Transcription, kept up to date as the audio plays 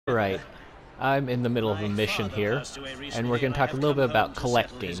Right. I'm in the middle of a mission here, and we're going to talk a little bit about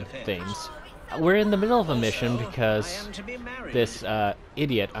collecting things. We're in the middle of a mission because this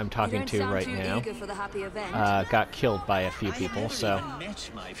idiot I'm talking to right now got killed by a few people, so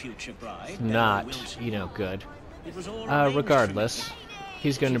not, you know, good. Regardless,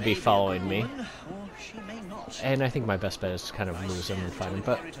 he's going to be following me, and I think my best bet is to kind of lose him and fight him,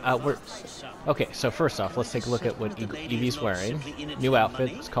 but we're... Okay, so first off, let's take a look at what Evie's wearing. New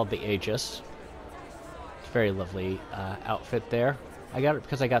outfit, it's called the Aegis. It's a very lovely outfit there. I got it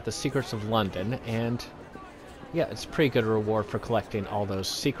because I got the Secrets of London, and yeah, it's a pretty good reward for collecting all those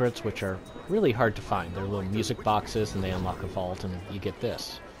secrets, which are really hard to find. They're little music boxes, and they unlock a vault, and you get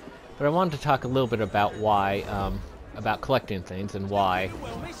this. But I wanted to talk a little bit about why, about collecting things, and why,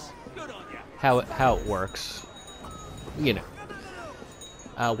 how it works, you know,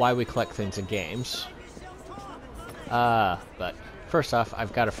 why we collect things in games. But first off,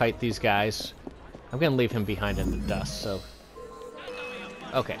 I've got to fight these guys. I'm going to leave him behind in the dust, so...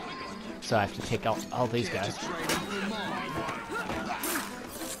 Okay, so I have to take out all these guys.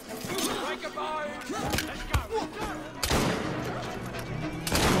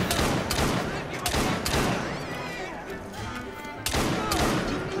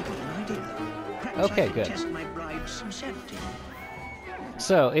 Okay, good.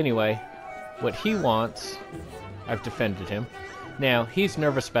 So, anyway, what he wants, I've defended him. Now, he's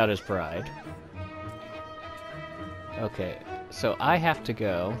nervous about his bride. Okay. So I have to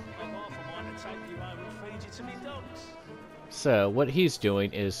go. So what he's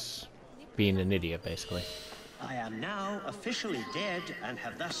doing is being an idiot, basically. I am now officially dead and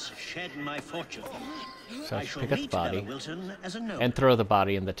have thus shed my fortune. So I pick up the body as a and throw the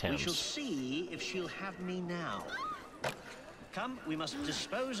body in the Thames. We shall see if she'll have me now. Come, we must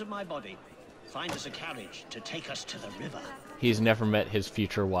dispose of my body. Find us a carriage to take us to the river. He's never met his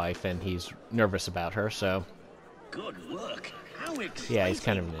future wife, and he's nervous about her, so... Good work. How exciting. Yeah, he's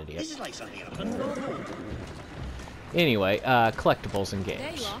kind of an idiot. This is like something out of a novel. Anyway, collectibles in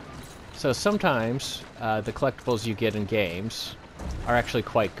games. So sometimes the collectibles you get in games are actually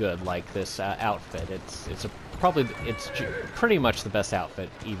quite good, like this outfit. It's pretty much the best outfit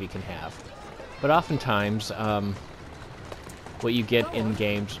Evie can have. But oftentimes, what you get in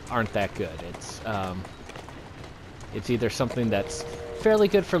games aren't that good. It's either something that's fairly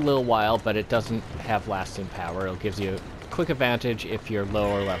good for a little while, but it doesn't have lasting power. It gives you a quick advantage if you're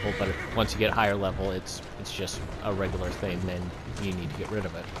lower level, but once you get higher level, it's just a regular thing, then you need to get rid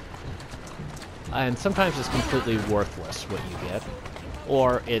of it. And sometimes it's completely worthless what you get,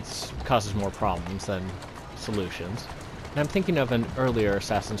 or it causes more problems than solutions. And I'm thinking of an earlier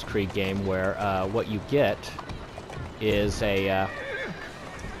Assassin's Creed game where what you get is a...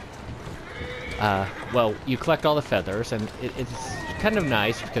 well, you collect all the feathers, and it's kind of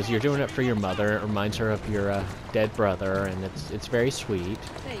nice because you're doing it for your mother. It reminds her of your dead brother, and it's very sweet.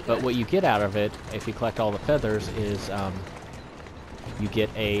 But what you get out of it, if you collect all the feathers, is you get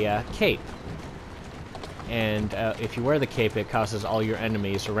a cape. And if you wear the cape, it causes all your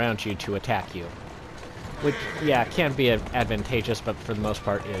enemies around you to attack you. Which, yeah, can be advantageous, but for the most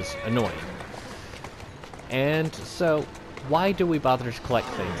part is annoying. And so... why do we bother to collect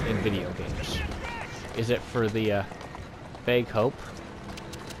things in video games? Is it for the vague hope?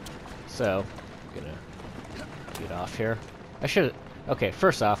 So, I'm gonna get off here. I should... Okay,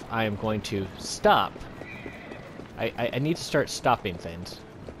 first off, I am going to stop. I need to start stopping things.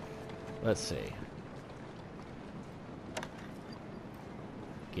 Let's see.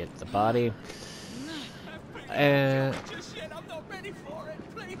 Get the body. And...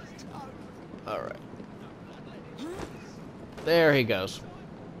 alright. There he goes.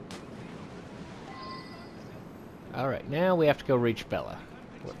 Alright, now we have to go reach Bella.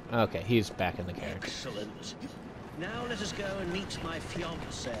 Okay, he's back in the carriage. Excellent. Now let us go and meet my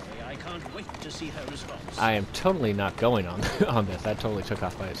fiancée. I can't wait to see her response. I am totally not going on on this. That totally took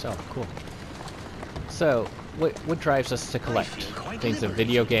off by itself. Cool. So, what drives us to collect things in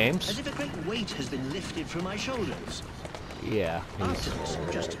video games? As if a great weight has been lifted from my shoulders. Yeah,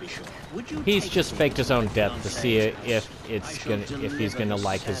 just to be sure, he's just faked his own death to see if he's gonna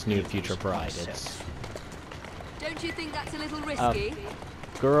like his new future bride. Don't you think that's a little risky?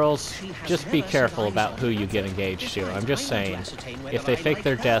 Girls, just be careful about who you get engaged to. I'm just saying, if they fake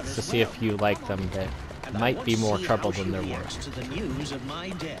their deaths to see if you like them, that might be more trouble than they're worth.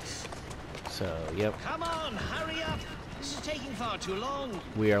 So, yep. Come on, hurry up! This is taking far too long.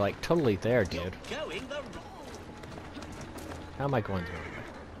 We are like totally there, dude. How am I going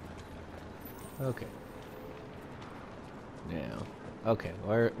through? Okay. Now, okay,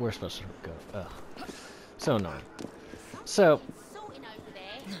 we're supposed to go. Ugh. So annoying. So,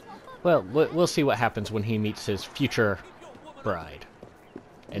 Well, we'll see what happens when he meets his future bride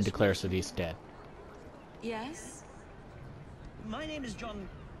and declares that he's dead. Yes? My name is John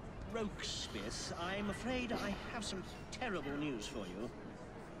Rokesmith. I'm afraid I have some terrible news for you.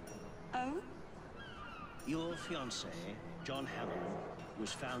 Oh? Your fiancé, John Hammond,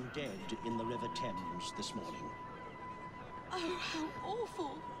 was found dead in the River Thames this morning. Oh, how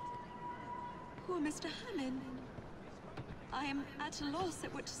awful. Poor Mr. Hammond. I am at a loss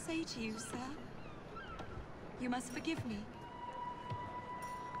at what to say to you, sir. You must forgive me.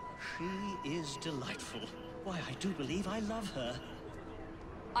 She is delightful. Why, I do believe I love her.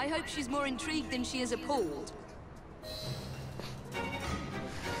 I hope she's more intrigued than she is appalled.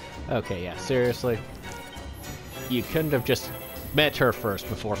 Okay, yeah, seriously. You couldn't have just met her first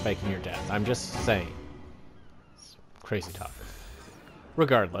before faking your death. I'm just saying. It's crazy talk.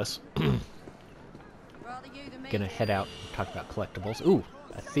 Regardless. Gonna head out and talk about collectibles. Ooh,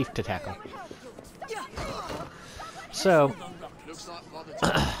 a thief to tackle. So,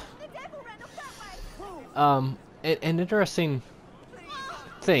 an interesting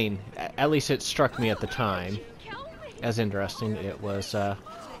thing, at least it struck me at the time as interesting, it was a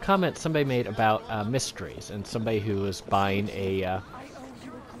comment somebody made about mysteries, and somebody who was buying a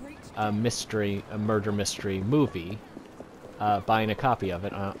murder mystery movie, buying a copy of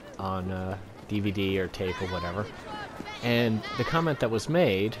it on DVD or tape or whatever. And the comment that was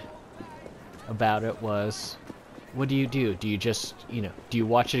made about it was, what do? Do you just, do you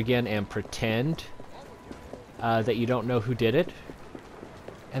watch it again and pretend that you don't know who did it?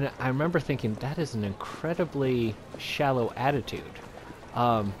 And I remember thinking, that is an incredibly shallow attitude.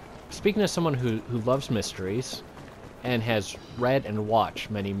 Speaking as someone who loves mysteries and has read and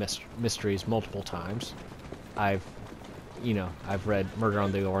watched many mysteries multiple times, I've read Murder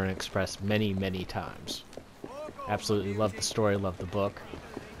on the Orient Express many, many times. Absolutely love the story, love the book.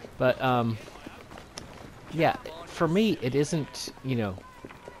 But, yeah, for me, it isn't,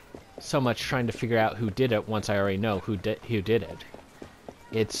 so much trying to figure out who did it once I already know who did it.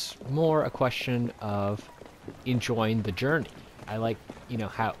 It's more a question of enjoying the journey. I like,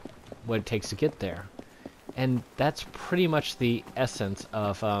 what it takes to get there. And that's pretty much the essence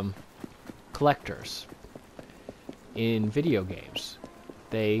of collectors in video games.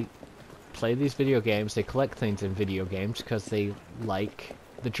 They play these video games, they collect things in video games because they like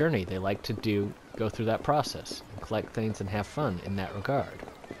the journey. They like to go through that process, and collect things and have fun in that regard.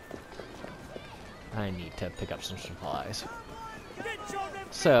 I need to pick up some supplies.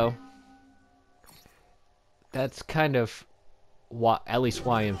 So, that's kind of at least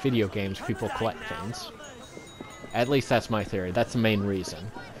why in video games people collect things. At least that's my theory. That's the main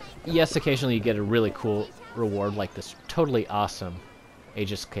reason. Yes, occasionally you get a really cool reward like this totally awesome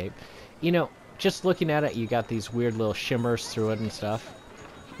Aegis cape. Just looking at it, you got these weird little shimmers through it and stuff,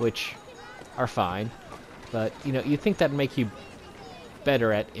 which are fine. But, you think that'd make you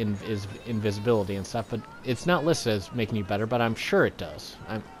better at invisibility and stuff, but it's not listed as making you better, but I'm sure it does.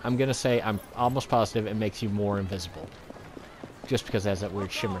 I'm gonna say I'm almost positive it makes you more invisible. Just because it has that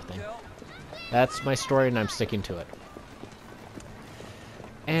weird shimmer thing. That's my story, and I'm sticking to it.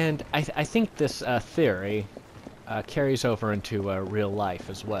 And I think this theory carries over into real life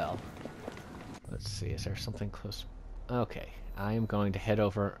as well. Let's see, is there something close? Okay, I am going to head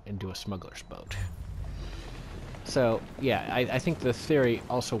over and do a smuggler's boat. So, yeah, I think the theory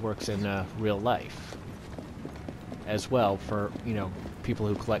also works in real life as well for, people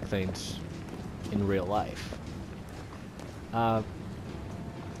who collect things in real life.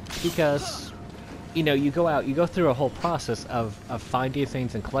 Because, you go through a whole process of finding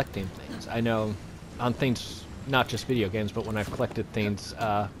things and collecting things. I know on things, not just video games, but when I've collected things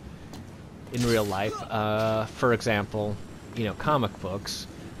in real life, for example, comic books,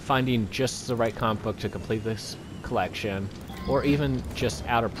 finding just the right comic book to complete this collection, or even just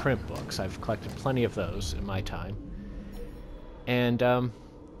out-of-print books. I've collected plenty of those in my time. And,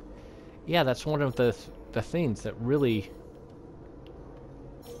 yeah, that's one of the things that really,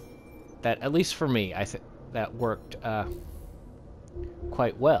 that, at least for me, that worked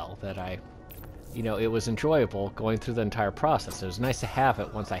quite well, that it was enjoyable going through the entire process. It was nice to have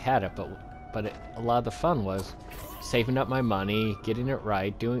it once I had it, but a lot of the fun was saving up my money, getting it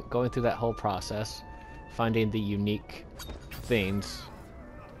right, going through that whole process, finding the unique things.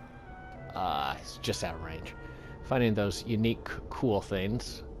 It's just out of range. Finding those unique, cool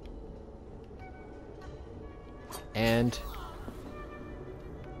things. And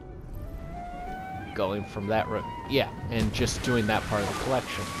going from that route. Yeah, and just doing that part of the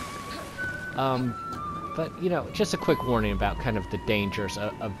collection. But, just a quick warning about kind of the dangers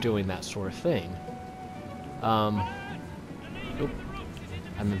of doing that sort of thing.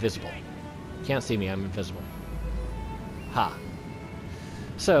 I'm invisible. Can't see me, I'm invisible. Ha.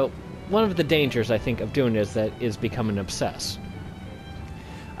 So, one of the dangers, I think, of doing this is becoming obsessed.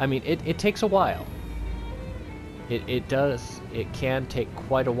 I mean, it takes a while. It can take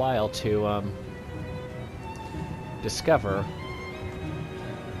quite a while to, discover.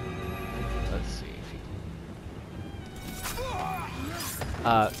 Let's see.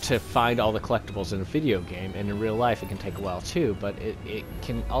 To find all the collectibles in a video game, and in real life it can take a while too, but it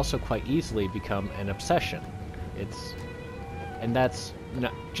can also quite easily become an obsession. And that's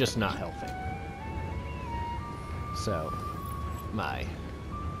just not healthy. So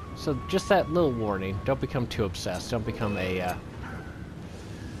just that little warning, don't become too obsessed, don't become a,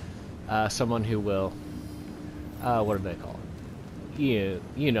 someone who will, what do they call it?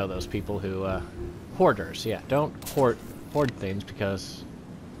 You know those people who, hoarders, yeah, don't hoard things, because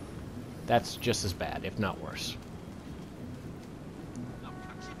that's just as bad, if not worse.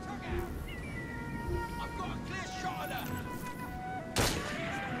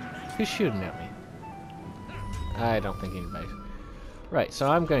 Who's shooting at me? I don't think anybody. Right, so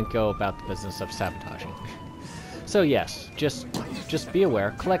I'm going to go about the business of sabotaging. So yes, just be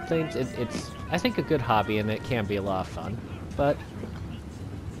aware. Collect things. It's I think a good hobby, and it can be a lot of fun. But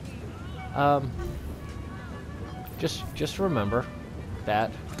just remember that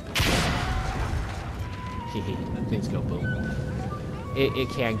things go boom. It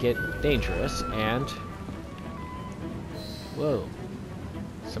can get dangerous, and whoa,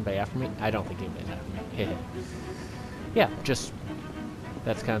 somebody after me? I don't think anybody's after me. Yeah, just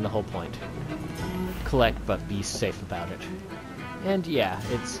that's kind of the whole point. Collect, but be safe about it. And yeah,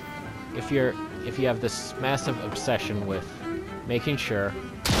 it's if you have this massive obsession with making sure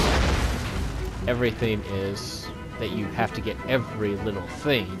everything is that you have to get every little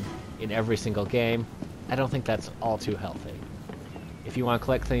thing in every single game, I don't think that's all too healthy. If you want to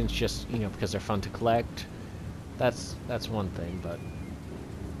collect things just, you know, because they're fun to collect, that's one thing, but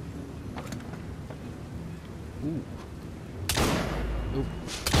ooh. Ooh.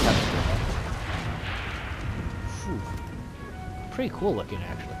 Pretty cool looking,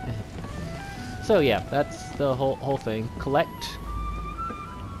 actually. So yeah, that's the whole thing. Collect,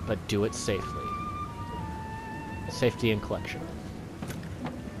 but do it safely. Safety and collection.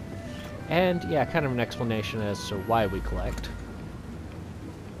 And yeah, kind of an explanation as to why we collect.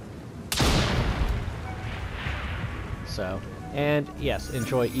 So, and yes,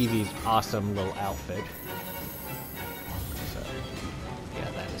 enjoy Evie's awesome little outfit. So,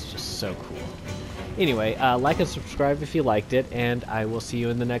 yeah, that is just so cool. Anyway, like and subscribe if you liked it, and I will see you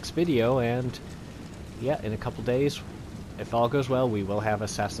in the next video, and yeah, in a couple days, if all goes well, we will have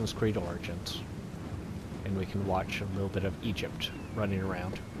Assassin's Creed Origins. And we can watch a little bit of Egypt running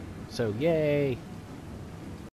around. So, yay!